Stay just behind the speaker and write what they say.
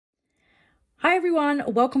Hi everyone,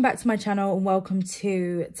 welcome back to my channel and welcome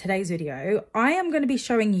to today's video. I am going to be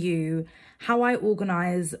showing you how I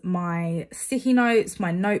organize my sticky notes,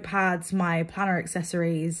 my notepads, my planner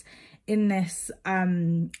accessories in this,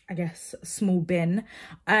 I guess, small bin.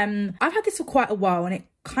 I've had this for quite a while and it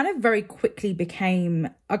kind of very quickly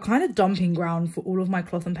became a kind of dumping ground for all of my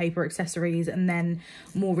cloth and paper accessories, and then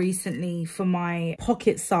more recently for my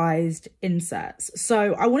pocket-sized inserts.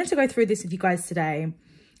 So I wanted to go through this with you guys today.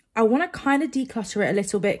 I want to kind of declutter it a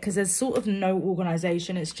little bit because there's sort of no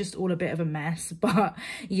organization. It's just all a bit of a mess. But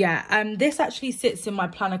yeah, this actually sits in my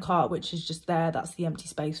planner cart, which is just there. That's the empty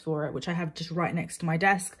space for it, which I have just right next to my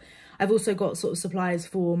desk. I've also got sort of supplies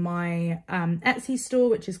for my Etsy store,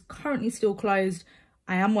 which is currently still closed.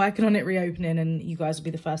 I am working on it reopening and you guys will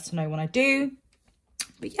be the first to know when I do.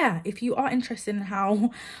 But yeah, if you are interested in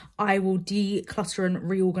how I will declutter and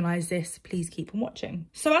reorganize this, please keep on watching.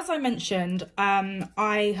 So as I mentioned,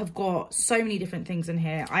 I have got so many different things in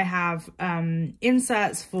here. I have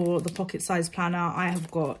inserts for the pocket-sized planner. I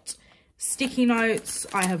have got sticky notes.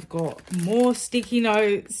 I have got more sticky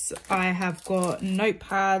notes. I have got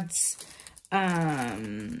notepads,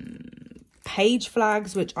 page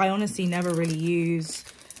flags, which I honestly never really use.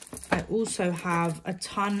 I also have a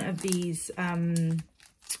ton of these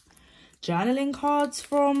journaling cards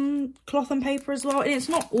from cloth and paper as well, and it's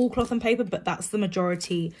not all cloth and paper, but that's the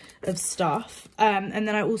majority of stuff. And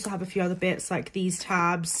then I also have a few other bits like these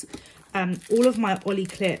tabs, all of my Ollie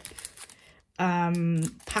clip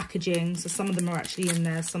packaging. So some of them are actually in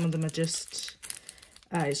there, some of them are just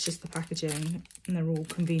it's just the packaging, and they're all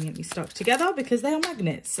conveniently stuck together because they are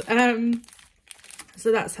magnets. So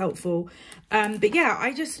that's helpful. But yeah,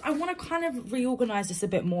 I want to kind of reorganize this a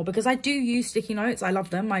bit more because I do use sticky notes. I love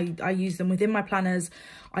them. I use them within my planners.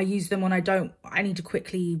 I use them when I need to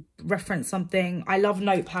quickly reference something. I love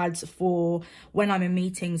notepads for when I'm in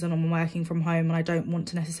meetings and I'm working from home and I don't want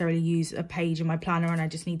to necessarily use a page in my planner and I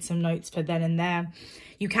just need some notes for then and there.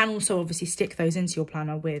 You can also obviously stick those into your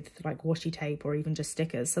planner with like washi tape or even just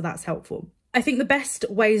stickers. So that's helpful. I think the best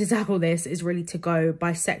way to tackle this is really to go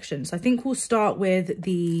by section. So I think we'll start with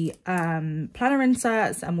the planner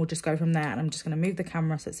inserts and we'll just go from there. And I'm just going to move the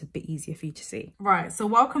camera so it's a bit easier for you to see. Right, so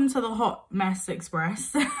welcome to the Hot Mess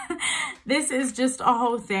Express. This is just a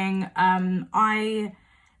whole thing. I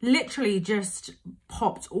literally just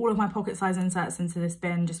popped all of my pocket size inserts into this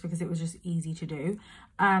bin just because it was just easy to do.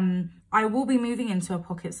 I will be moving into a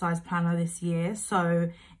pocket size planner this year, so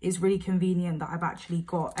it's really convenient that I've actually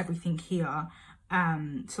got everything here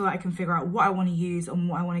so that I can figure out what I want to use and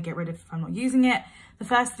what I want to get rid of if I'm not using it. The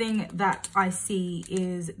first thing that I see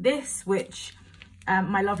is this, which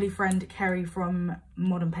my lovely friend Kerry from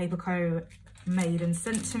Modern Paper Co made and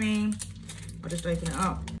sent to me. I'll just open it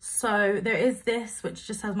up. So there is this, which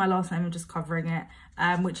just has my last name. I'm just covering it,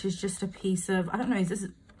 which is just a piece of, I don't know, is this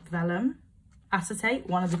vellum? Acetate?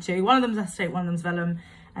 One of the two. One of them's acetate, one of them's vellum.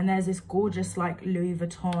 And there's this gorgeous like Louis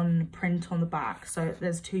Vuitton print on the back. So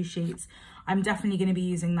there's two sheets. I'm definitely going to be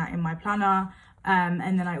using that in my planner. And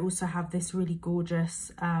then I also have this really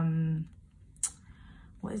gorgeous,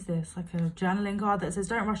 what is this? Like a journaling card that says,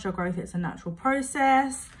 "Don't rush your growth, it's a natural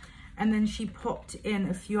process." And then she popped in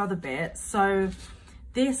a few other bits. So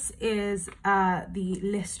this is the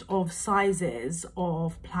list of sizes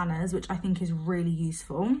of planners, which I think is really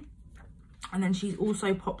useful. And then she's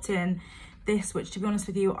also popped in this, which to be honest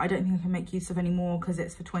with you, I don't think I can make use of anymore because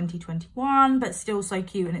it's for 2021, but still so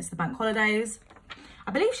cute, and it's the bank holidays.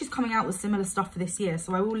 I believe she's coming out with similar stuff for this year,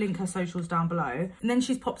 so I will link her socials down below. And then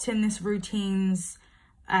she's popped in this routines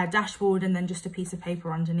dashboard and then just a piece of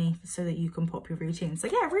paper underneath so that you can pop your routines. So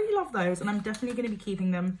yeah, I really love those and I'm definitely going to be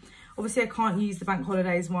keeping them. Obviously I can't use the bank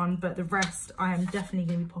holidays one, but the rest I am definitely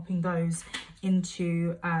going to be popping those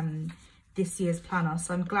into this year's planner.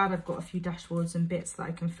 So I'm glad I've got a few dashboards and bits that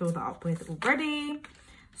I can fill that up with already.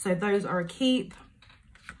 So those are a keep.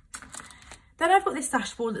 Then I've got this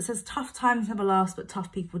dashboard that says tough times never last, but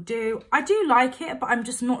tough people do. I do like it, but I'm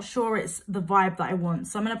just not sure it's the vibe that I want.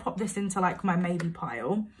 So I'm going to pop this into like my maybe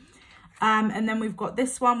pile. And then we've got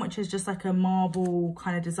this one, which is just like a marble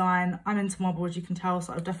kind of design. I'm into marble, as you can tell,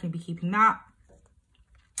 so I'll definitely be keeping that.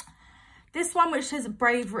 This one, which says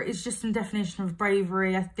bravery, is just some definition of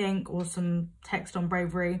bravery, I think, or some text on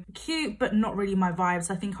bravery. Cute, but not really my vibe,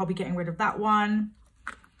 so I think I'll be getting rid of that one.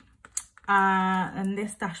 And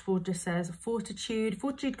this dashboard just says fortitude.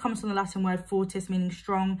 Fortitude comes from the Latin word fortis, meaning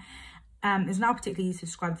strong. Is now particularly used to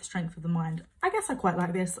describe the strength of the mind. I guess I quite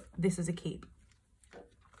like this. This is a keep.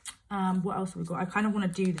 What else have we got? I kind of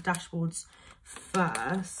want to do the dashboards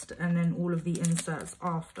first and then all of the inserts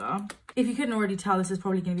after. If you couldn't already tell, this is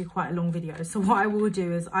probably going to be quite a long video. So what I will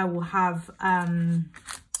do is I will have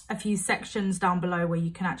a few sections down below where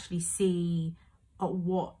you can actually see at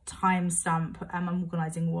what timestamp I'm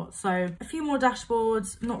organising what. So a few more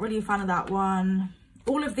dashboards, not really a fan of that one.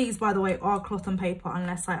 All of these, by the way, are cloth and paper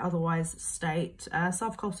unless I otherwise state.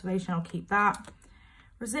 Self-cultivation, I'll keep that.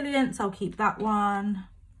 Resilience, I'll keep that one.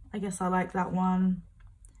 I guess I like that one.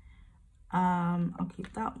 I'll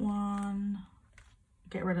keep that one.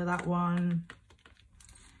 Get rid of that one.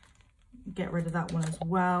 Get rid of that one as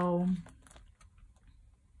well.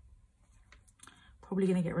 Probably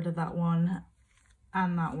going to get rid of that one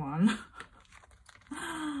and that one.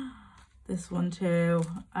 This one too.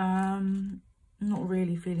 Not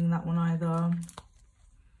really feeling that one either.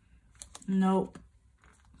 Nope.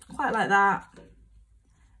 Quite like that.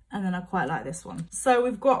 And then I quite like this one. So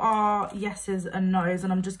we've got our yeses and nos,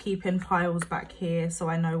 and I'm just keeping piles back here so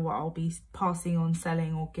I know what I'll be passing on,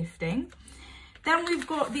 selling or gifting. Then we've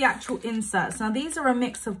got the actual inserts. Now these are a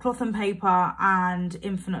mix of cloth and paper and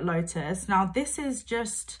Infinite Lotus. Now this is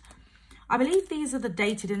just, I believe these are the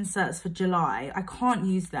dated inserts for July. I can't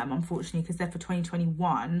use them unfortunately because they're for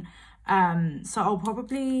 2021. So I'll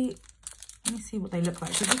probably, let me see what they look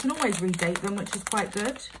like, because you can always redate them, which is quite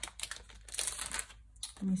good.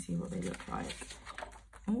 Let me see what they look like.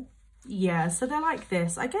 Oh, yeah, so they're like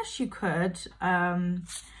this. I guess you could,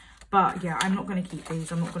 but yeah, I'm not going to keep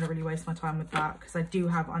these. I'm not going to really waste my time with that because I do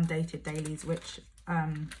have undated dailies, which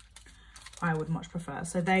I would much prefer.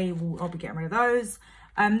 So I'll be getting rid of those.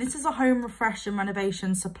 This is a home refresh and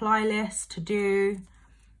renovation supply list to do.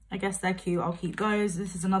 I guess they're cute. I'll keep those.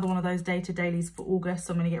 This is another one of those dated dailies for August,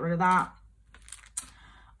 so I'm going to get rid of that.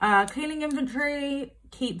 Cleaning inventory,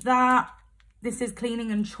 keep that. This is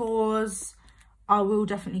cleaning and chores. I will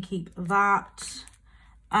definitely keep that.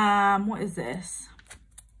 What is this?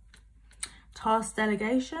 Task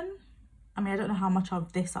delegation. I mean, I don't know how much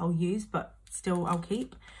of this I'll use, but still I'll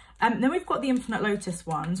keep. Then we've got the Infinite Lotus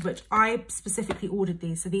ones, which I specifically ordered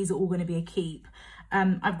these. So these are all going to be a keep.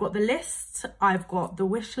 I've got the list. I've got the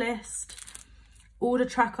wish list. Order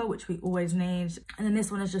tracker, which we always need. And then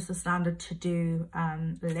this one is just a standard to-do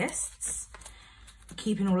lists.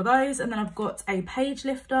 Keeping all of those. And then I've got a page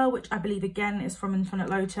lifter, which I believe again is from Infinite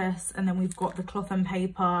Lotus. And then we've got the cloth and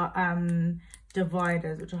paper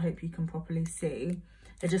dividers, which I hope you can properly see.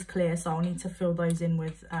 They're just clear, so I'll need to fill those in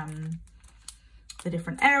with the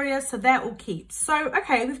different areas. So they're all keeps. So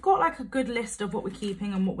okay, we've got like a good list of what we're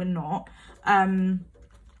keeping and what we're not.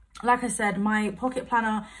 Like I said, my pocket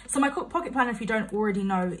planner, so my pocket planner, if you don't already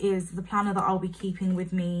know, is the planner that I'll be keeping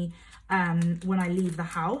with me when I leave the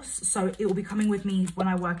house. So it will be coming with me when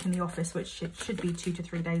I work in the office, which should be 2 to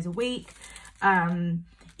 3 days a week.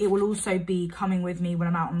 It will also be coming with me when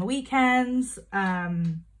I'm out on the weekends.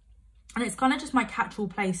 And it's kind of just my catch-all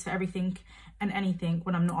place for everything and anything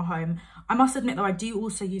when I'm not at home. I must admit though, I do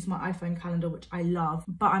also use my iPhone calendar, which I love,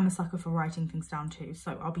 but I'm a sucker for writing things down too.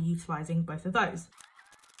 So I'll be utilising both of those.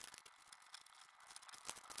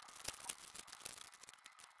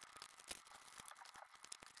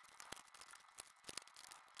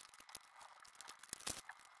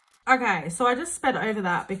 Okay, so I just sped over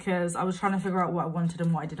that because I was trying to figure out what I wanted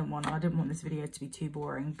and what I didn't want. I didn't want this video to be too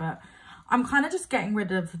boring, but I'm kind of just getting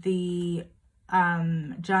rid of the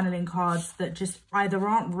journaling cards that just either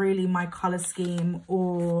aren't really my colour scheme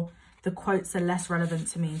or the quotes are less relevant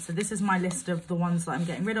to me. So this is my list of the ones that I'm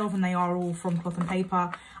getting rid of, and they are all from cloth and paper.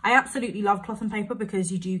 I absolutely love cloth and paper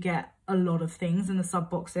because you do get a lot of things in the sub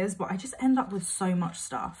boxes, but I just end up with so much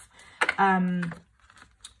stuff.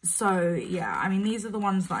 So yeah, I mean, these are the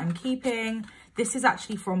ones that I'm keeping. This is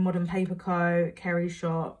actually from Modern Paper Co, Kerry's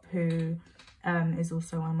shop, who is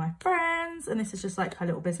also one of my friends, and this is just like her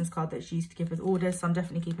little business card that she used to give with orders, so I'm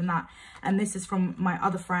definitely keeping that. And this is from my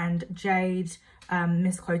other friend Jade,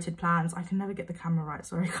 Misquoted Plans. I can never get the camera right,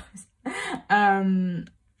 sorry guys.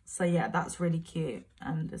 So yeah, that's really cute,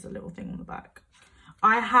 and there's a little thing on the back.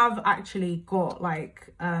 I have actually got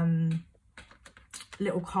like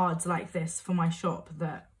little cards like this for my shop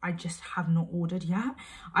that I just have not ordered yet.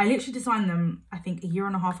 I literally designed them, I think, 1.5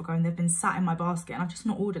 years ago, and they've been sat in my basket and I've just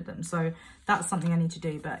not ordered them. So that's something I need to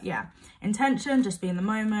do. But yeah, intention, just be in the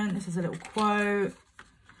moment. This is a little quote.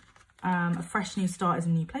 A fresh new start is a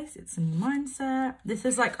new place. It's a new mindset. This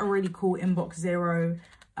is like a really cool inbox zero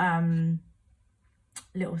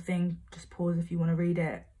little thing. Just pause if you want to read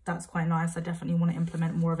it. That's quite nice. I definitely want to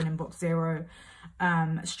implement more of an inbox zero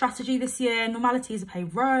strategy this year. Normality is a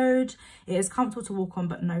paved road. It is comfortable to walk on,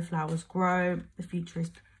 but no flowers grow. The future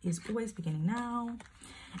is always beginning now,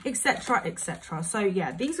 etc, etc. So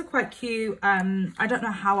yeah, these are quite cute. I don't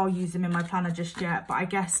know how I'll use them in my planner just yet, but I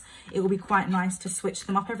guess it will be quite nice to switch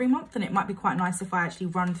them up every month, and it might be quite nice if I actually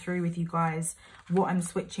run through with you guys what I'm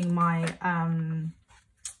switching my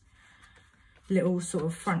little sort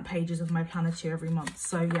of front pages of my planner too every month.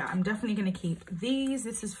 So yeah, I'm definitely going to keep these.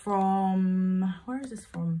 This is from, where is this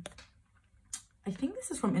from? I think this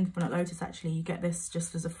is from 8Lotus actually. You get this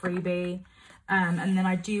just as a freebie. And then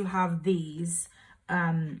I do have these,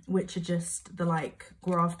 which are just the like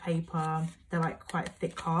graph paper. They're like quite a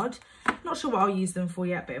thick card. Not sure what I'll use them for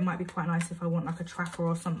yet, but it might be quite nice if I want like a tracker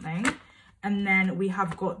or something. And then we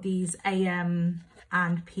have got these AM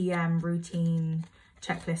and PM routine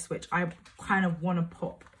checklists, which I kind of want to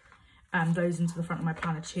pop those into the front of my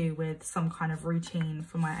planner too, with some kind of routine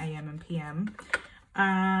for my AM and PM.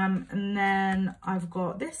 And then I've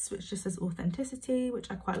got this, which just says authenticity, which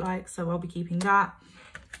I quite like, so I'll be keeping that.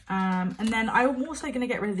 And then I'm also going to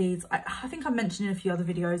get rid of these. I think I mentioned in a few other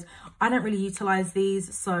videos, I don't really utilize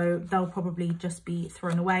these, so they'll probably just be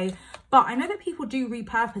thrown away. But I know that people do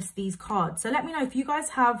repurpose these cards, so let me know if you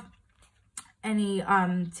guys have any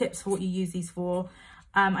tips for what you use these for.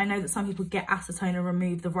 I know that some people get acetone and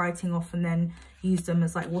remove the writing off and then use them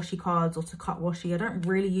as like washi cards or to cut washi. I don't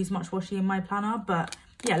really use much washi in my planner, but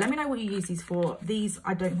yeah, let me know what you use these for. These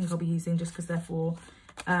I don't think I'll be using just because they're for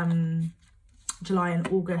July and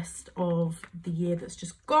August of the year that's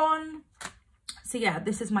just gone. So yeah,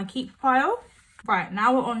 this is my keep pile. Right,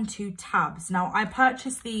 now we're on to tabs. Now I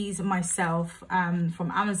purchased these myself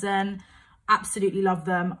from Amazon. Absolutely love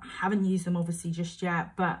them. Haven't used them obviously just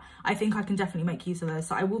yet, but I think I can definitely make use of those,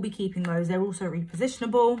 so I will be keeping those. They're also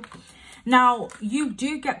repositionable. Now you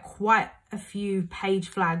do get quite a few page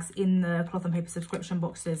flags in the cloth and paper subscription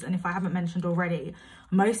boxes, and if I haven't mentioned already,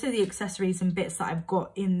 most of the accessories and bits that I've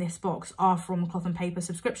got in this box are from the cloth and paper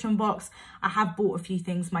subscription box. I have bought a few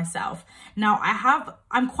things myself. Now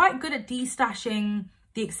I'm quite good at destashing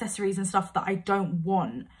the accessories and stuff that I don't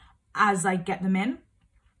want as I get them in.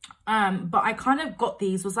 But I kind of got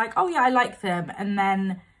these, was like, oh yeah, I like them, and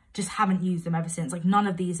then just haven't used them ever since. Like none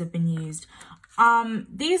of these have been used.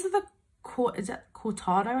 These are the, is it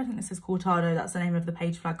Cortado? I think this is Cortado. That's the name of the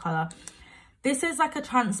page flag color. This is like a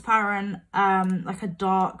transparent, like a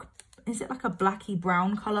dark, is it like a blacky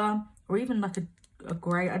brown color, or even like a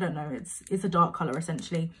gray? I don't know. It's a dark color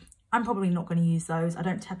essentially. I'm probably not going to use those. I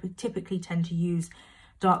don't typically tend to use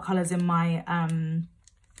dark colors in my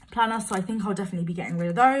planner, so I think I'll definitely be getting rid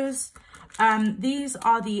of those. These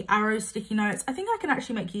are the arrow sticky notes. I think I can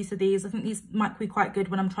actually make use of these. I think these might be quite good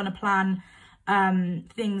when I'm trying to plan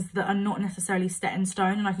things that are not necessarily set in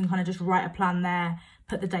stone, and I can kind of just write a plan there,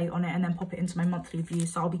 put the date on it, and then pop it into my monthly view.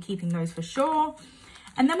 So I'll be keeping those for sure.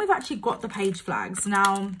 And then we've actually got the page flags.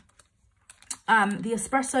 Now the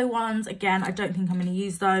espresso ones, again, I don't think I'm going to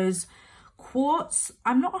use those. Quartz,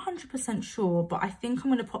 I'm not 100% sure, but I think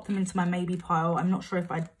I'm going to pop them into my maybe pile. I'm not sure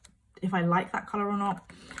if I like that color or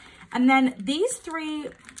not. And then these three,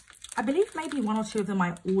 I believe maybe one or two of them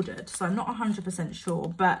I ordered, so I'm not 100%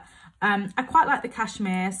 sure, but I quite like the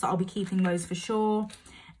cashmere, so I'll be keeping those for sure.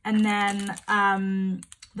 And then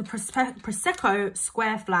the Prosecco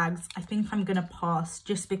square flags, I think I'm going to pass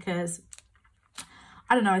just because,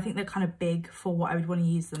 I don't know, I think they're kind of big for what I would want to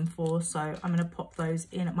use them for, so I'm going to pop those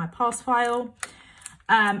in at my pass file.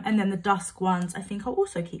 And then the dusk ones, I think I'll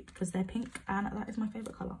also keep because they're pink and that is my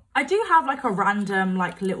favourite colour. I do have like a random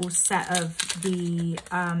like little set of the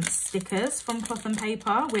stickers from Cloth and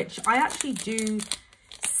Paper, which I actually do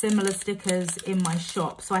similar stickers in my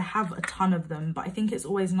shop. So I have a ton of them, but I think it's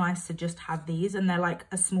always nice to just have these, and they're like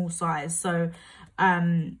a small size. So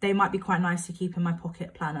they might be quite nice to keep in my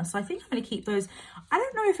pocket planner. So I think I'm going to keep those. I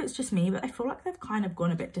don't know if it's just me, but I feel like they've kind of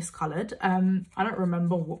gone a bit discoloured. I don't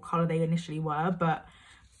remember what colour they initially were, but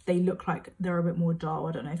they look like they're a bit more dull.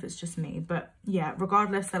 I don't know if it's just me, but yeah,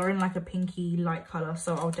 regardless, they're in like a pinky light colour,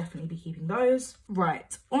 so I'll definitely be keeping those.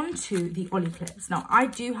 Right, on to the Ollie clips. Now, I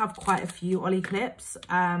do have quite a few Ollie clips,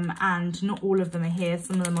 and not all of them are here.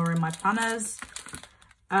 Some of them are in my planners.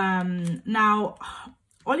 Now,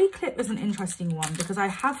 Ollie clip is an interesting one because I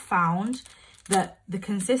have found that the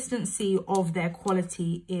consistency of their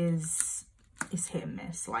quality is hit and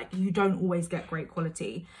miss. Like, you don't always get great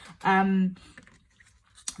quality.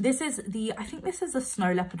 This is I think this is a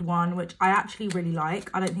snow leopard one, which I actually really like.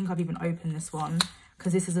 I don't think I've even opened this one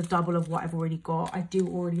because this is a double of what I've already got. I do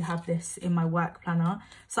already have this in my work planner,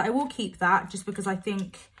 so I will keep that just because I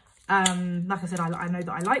think, like I said, I know that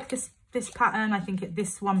I like this pattern. I think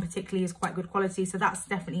this one particularly is quite good quality, so that's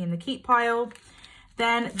definitely in the keep pile.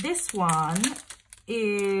 Then this one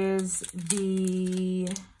is the,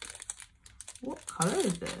 what colour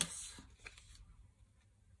is this?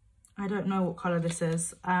 I don't know what colour this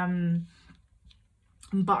is,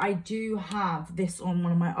 but I do have this on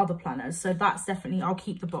one of my other planners, so that's definitely, I'll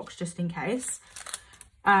keep the box just in case.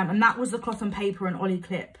 And that was the Cloth and Paper and Ollie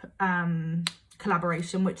clip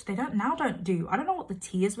collaboration, which they don't do. I don't know what the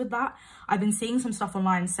tea is with that. I've been seeing some stuff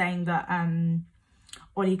online saying that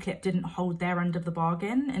Oliclip didn't hold their end of the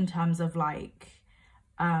bargain in terms of like,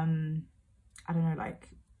 I don't know, like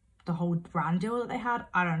the whole brand deal that they had.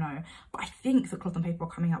 I don't know, but I think that Cloth and Paper are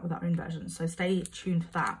coming out with their own version, so stay tuned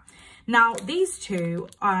for that. Now these two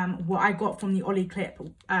what I got from the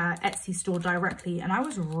Oliclip Etsy store directly, and I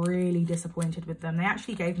was really disappointed with them. They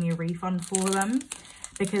actually gave me a refund for them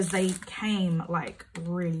because they came like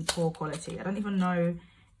really poor quality. I don't even know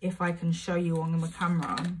if I can show you on the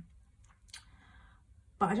camera,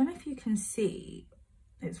 but I don't know if you can see.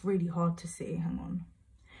 It's really hard to see, hang on.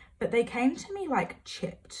 But they came to me like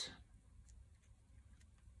chipped,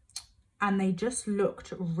 and they just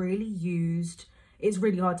looked really used. It's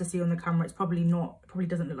really hard to see on the camera. It's probably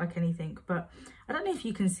doesn't look like anything, but I don't know if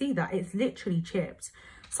you can see that. It's literally chipped.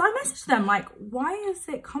 So I messaged them like, why has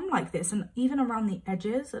it come like this? And even around the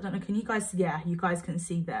edges, I don't know, can you guys, yeah, you guys can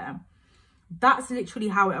see there. That's literally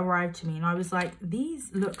how it arrived to me. And I was like,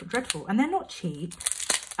 these look dreadful. And they're not cheap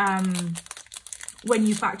when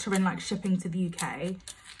you factor in like shipping to the UK.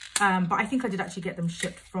 But I think I did actually get them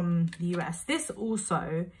shipped from the US. This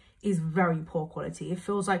also is very poor quality. It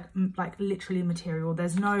feels like literally material.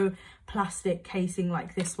 There's no plastic casing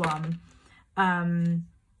like this one.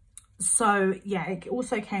 So yeah, it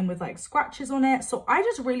also came with like scratches on it. So I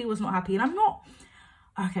just really was not happy. And I'm not,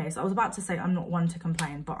 okay, so I was about to say I'm not one to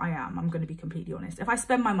complain, but I am. I'm going to be completely honest. If I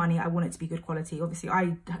spend my money, I want it to be good quality. Obviously,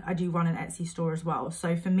 I do run an Etsy store as well.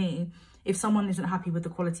 So for me, if someone isn't happy with the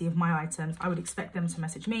quality of my items, I would expect them to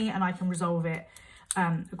message me and I can resolve it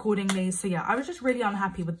accordingly. So yeah, I was just really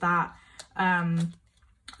unhappy with that.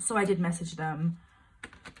 So I did message them.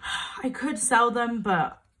 I could sell them,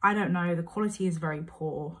 but I don't know. The quality is very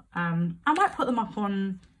poor. I might put them up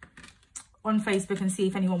on Facebook and see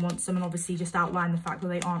if anyone wants them, and obviously just outline the fact that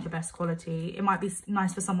they aren't the best quality. It might be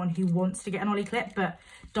nice for someone who wants to get an Oliclip but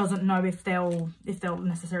doesn't know if they'll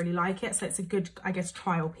necessarily like it. So it's a good, I guess,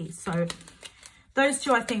 trial piece. So those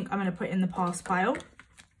two I think I'm going to put in the pass pile.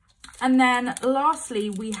 And then lastly,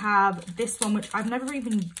 we have this one, which I've never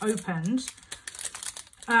even opened.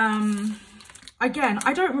 Again,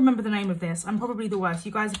 I don't remember the name of this. I'm probably the worst.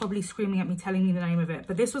 You guys are probably screaming at me, telling me the name of it.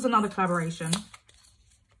 But this was another collaboration.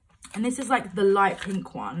 And this is like the light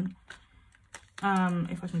pink one.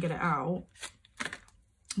 If I can get it out.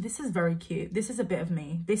 This is very cute. This is a bit of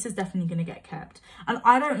me. This is definitely going to get kept. And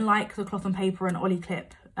I don't like the Cloth and Paper and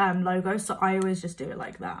Oliclip logo. So I always just do it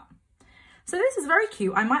like that. So this is very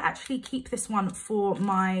cute. I might actually keep this one for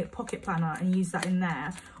my pocket planner and use that in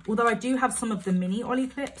there. Although I do have some of the mini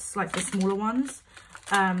Oliclips, like the smaller ones,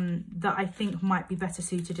 that I think might be better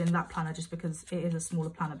suited in that planner just because it is a smaller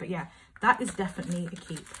planner. But yeah, that is definitely a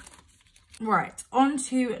keep. Right, on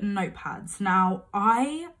to notepads. Now,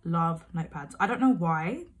 I love notepads. I don't know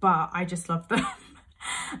why, but I just love them.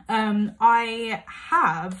 I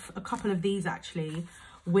have a couple of these actually,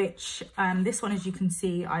 which this one, as you can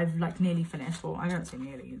see, I've like nearly finished. Well, I don't say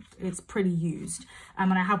nearly, it's pretty used.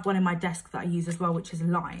 And I have one in my desk that I use as well, which is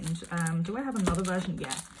lined. Do I have another version?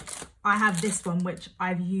 Yeah, I have this one, which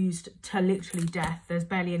I've used to literally death. There's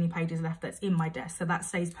barely any pages left that's in my desk, so that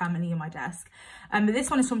stays permanently in my desk. But this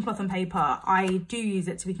one is from Cloth and Paper. I do use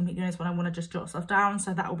it, to be completely honest, when I want to just jot stuff down,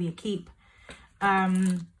 so that will be a keep.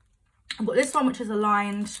 I've got this one, which is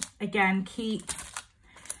aligned, again, keep.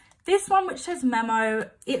 This one, which says Memo,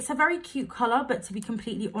 it's a very cute colour, but to be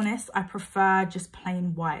completely honest, I prefer just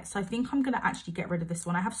plain white. So I think I'm going to actually get rid of this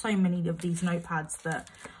one. I have so many of these notepads that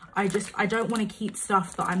I don't want to keep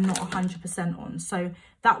stuff that I'm not 100% on. So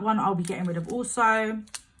that one I'll be getting rid of also.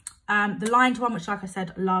 The lined one, which like I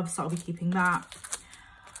said, love, so I'll be keeping that.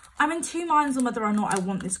 I'm in two minds on whether or not I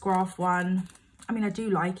want this graph one. I mean, I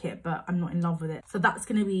do like it, but I'm not in love with it. So that's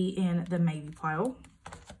going to be in the maybe pile.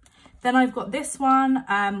 Then I've got this one,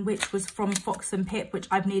 which was from Fox and Pip, which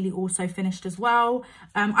I've nearly also finished as well.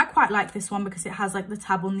 I quite like this one because it has like the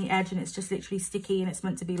tab on the edge and it's just literally sticky and it's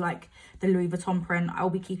meant to be like the Louis Vuitton print. I'll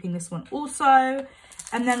be keeping this one also.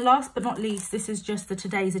 And then last but not least, this is just the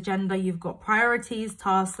today's agenda. You've got priorities,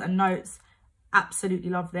 tasks and notes. Absolutely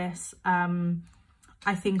love this.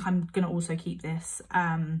 I think I'm going to also keep this.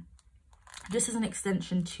 This is an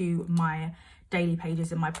extension to my daily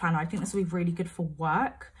pages in my planner. I think this will be really good for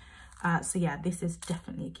work. So yeah, this is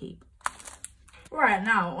definitely a keep. Right,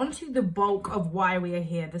 now onto the bulk of why we are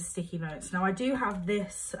here, the sticky notes. Now I do have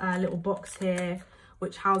this little box here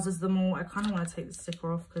which houses them all. I kind of want to take the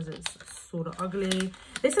sticker off because it's sort of ugly.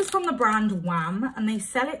 This is from the brand Wham, and they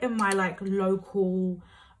sell it in my like local,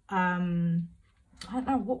 I don't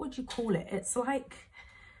know, what would you call it? It's like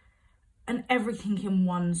an everything in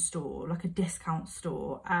one store, like a discount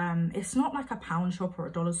store. It's not like a pound shop or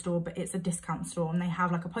a dollar store, but it's a discount store, and they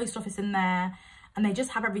have like a post office in there, and they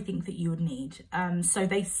just have everything that you would need. So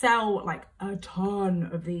they sell like a ton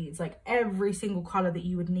of these, like every single color that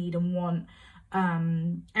you would need and want,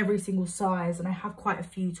 every single size, and I have quite a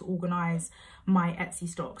few to organize my Etsy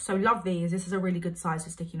stock. So love these. This is a really good size for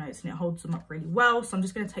sticky notes, and it holds them up really well. So I'm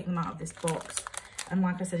just going to take them out of this box, and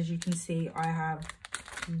like I said, as you can see, I have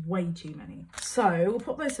way too many. So we'll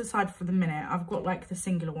put those aside for the minute. I've got like the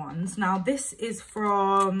singular ones. Now this is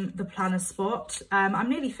from the planner spot. I'm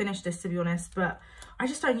nearly finished this, to be honest, but I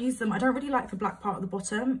just don't use them. I don't really like the black part at the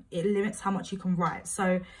bottom. It limits how much you can write.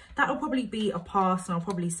 So that'll probably be a pass, and I'll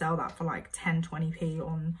probably sell that for like 10-20p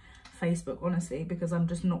on Facebook, honestly, because I'm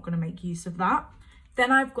just not going to make use of that.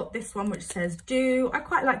 Then I've got this one which says do. I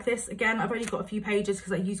quite like this. Again, I've only got a few pages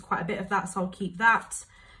because I use quite a bit of that, so I'll keep that.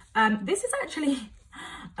 This is actually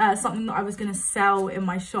something that I was going to sell in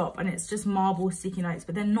my shop, and it's just marble sticky notes,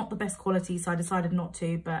 but they're not the best quality, so I decided not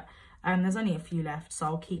to. But there's only a few left, so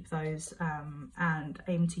I'll keep those and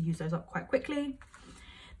aim to use those up quite quickly.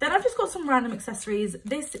 Then I've just got some random accessories.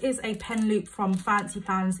 This is a pen loop from Fancy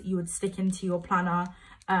Plans that you would stick into your planner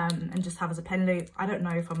and just have as a pen loop. I don't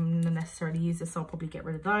know if I'm gonna necessarily use this, so I'll probably get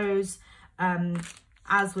rid of those.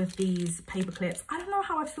 As with these paper clips, I don't know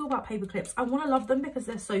how I feel about paper clips. I want to love them because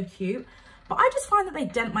they're so cute, but I just find that they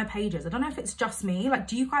dent my pages. I don't know if it's just me. Like,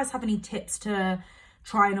 do you guys have any tips to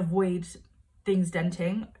try and avoid things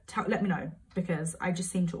denting? Let me know, because I just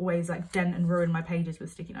seem to always like dent and ruin my pages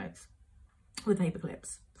with sticky notes, with paper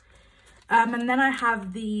clips. And then I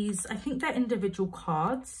have these, I think they're individual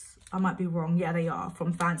cards. I might be wrong. Yeah, they are,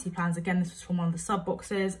 from Fancy Plans. Again, this is from one of the sub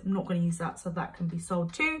boxes. I'm not going to use that, so that can be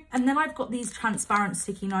sold too. And then I've got these transparent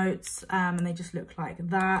sticky notes, and they just look like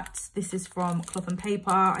that. This is from Cloth and Paper.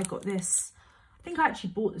 I got this, I think I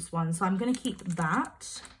actually bought this one, so I'm going to keep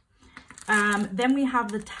that. Then we have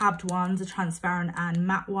the tabbed ones, the transparent and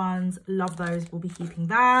matte ones. Love those. We'll be keeping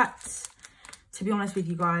that. To be honest with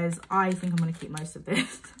you guys, I think I'm going to keep most of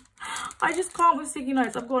this. I just can't with sticky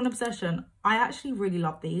notes. I've got an obsession. I actually really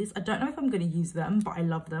love these. I don't know if I'm going to use them, but I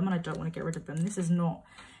love them and I don't want to get rid of them. This is not...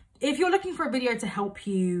 If you're looking for a video to help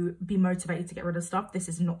you be motivated to get rid of stuff, this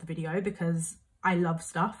is not the video, because I love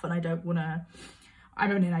stuff and I don't want to...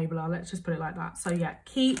 I'm an enabler. Let's just put it like that. So yeah,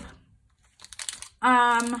 keep.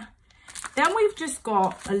 Then we've just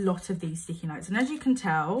got a lot of these sticky notes. And as you can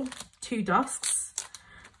tell, 2 dusks.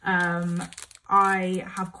 I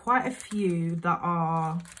have quite a few that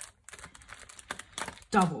are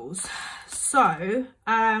doubles. So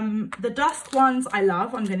the dusk ones I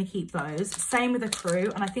love. I'm going to keep those. Same with the crew.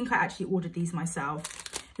 And I think I actually ordered these myself.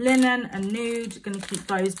 Linen and nude, going to keep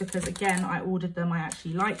those because, again, I ordered them. I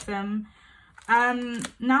actually like them.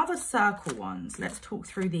 Now the circle ones, let's talk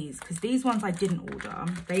through these, because these ones I didn't order.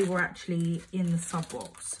 They were actually in the sub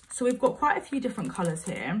box. So we've got quite a few different colours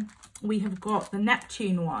here. We have got the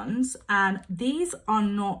Neptune ones, and these are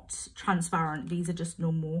not transparent. These are just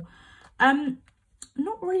normal.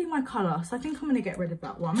 Not really my colour, so I think I'm going to get rid of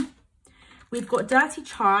that one. We've got Dirty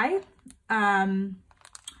Chai,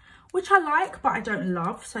 which I like, but I don't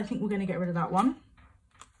love. So I think we're going to get rid of that one.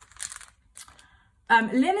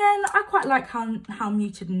 Linen, I quite like how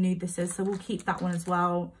muted and nude this is, so we'll keep that one as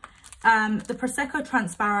well. The Prosecco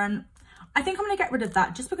transparent, I think I'm going to get rid of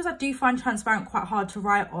that just because I do find transparent quite hard to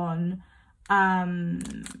write on.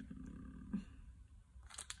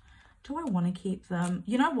 Do I want to keep them?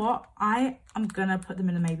 You know what? I am going to put them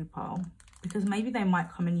in a maybe pile because maybe they might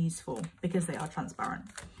come in useful because they are transparent.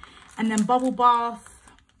 And then Bubble Bath,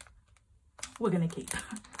 we're going to keep.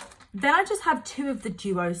 Then I just have 2 of the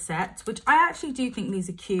duo sets, which I actually do think these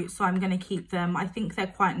are cute, so I'm going to keep them. I think they're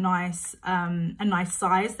quite nice, a nice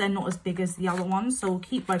size. They're not as big as the other ones, so we'll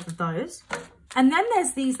keep both of those. And then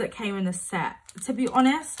there's these that came in the set. To be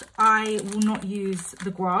honest, I will not use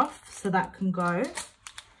the graph, so that can go.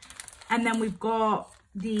 And then we've got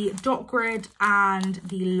the dot grid and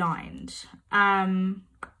the lined.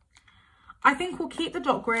 I think we'll keep the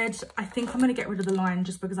dot grid. I think I'm going to get rid of the line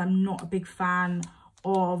just because I'm not a big fan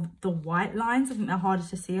of the white lines. I think they're harder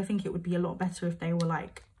to see. I think it would be a lot better if they were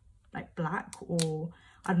like black, or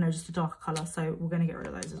I don't know, just a darker color. So we're going to get rid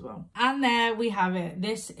of those as well. And there we have it.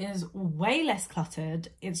 This is way less cluttered.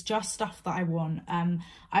 It's just stuff that I want.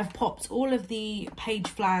 I've popped all of the page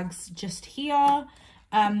flags just here.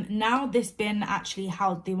 Now this bin actually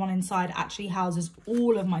the one inside actually houses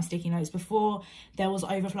all of my sticky notes. Before there was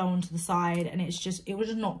overflow onto the side, and it was just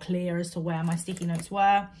not clear as to where my sticky notes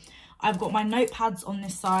were. I've got my notepads on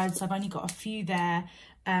this side, so I've only got a few there.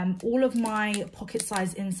 All of my pocket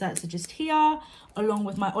size inserts are just here, along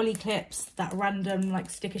with my Ollie clips, that random like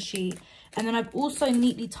sticker sheet. And then I've also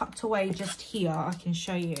neatly tucked away just here, I can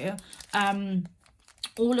show you,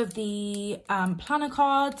 all of the planner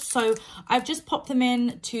cards. So I've just popped them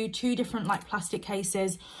in to 2 different like plastic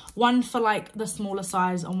cases, one for like the smaller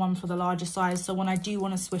size and one for the larger size. So when I do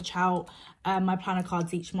want to switch out my planner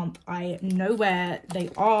cards each month, I know where they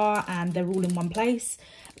are and they're all in one place.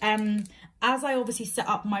 As I obviously set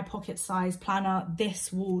up my pocket size planner,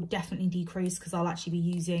 this will definitely decrease because I'll actually be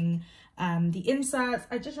using the inserts.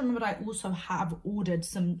 I just remembered I also have ordered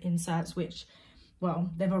some inserts, which,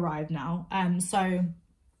 well, they've arrived now. So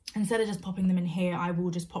instead of just popping them in here, I will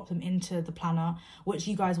just pop them into the planner, which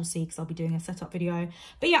you guys will see because I'll be doing a setup video.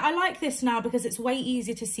 But yeah, I like this now because it's way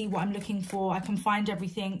easier to see what I'm looking for. I can find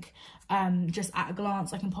everything just at a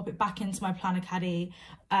glance. I can pop it back into my planner caddy.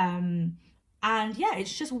 And yeah,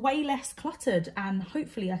 it's just way less cluttered, and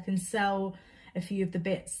hopefully I can sell a few of the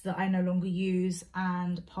bits that I no longer use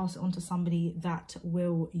and pass it on to somebody that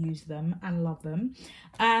will use them and love them.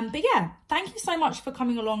 But yeah, thank you so much for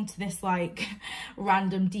coming along to this like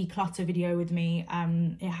random declutter video with me.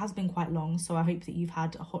 It has been quite long, so I hope that you've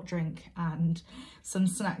had a hot drink and some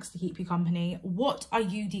snacks to keep you company. What are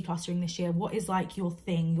you decluttering this year? What is like your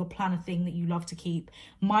thing, your planner thing that you love to keep?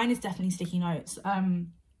 Mine is definitely sticky notes.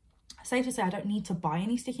 Safe to say I don't need to buy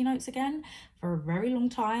any sticky notes again for a very long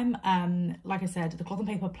time. Like I said, the cloth and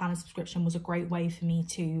paper planner subscription was a great way for me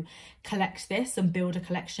to collect this and build a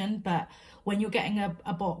collection. But when you're getting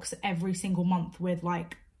a box every single month with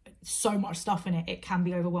like so much stuff in it, it can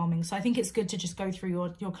be overwhelming. So I think it's good to just go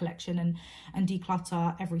through your collection and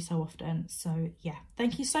declutter every so often. So yeah,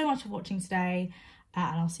 thank you so much for watching today,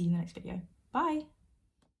 and I'll see you in the next video. Bye.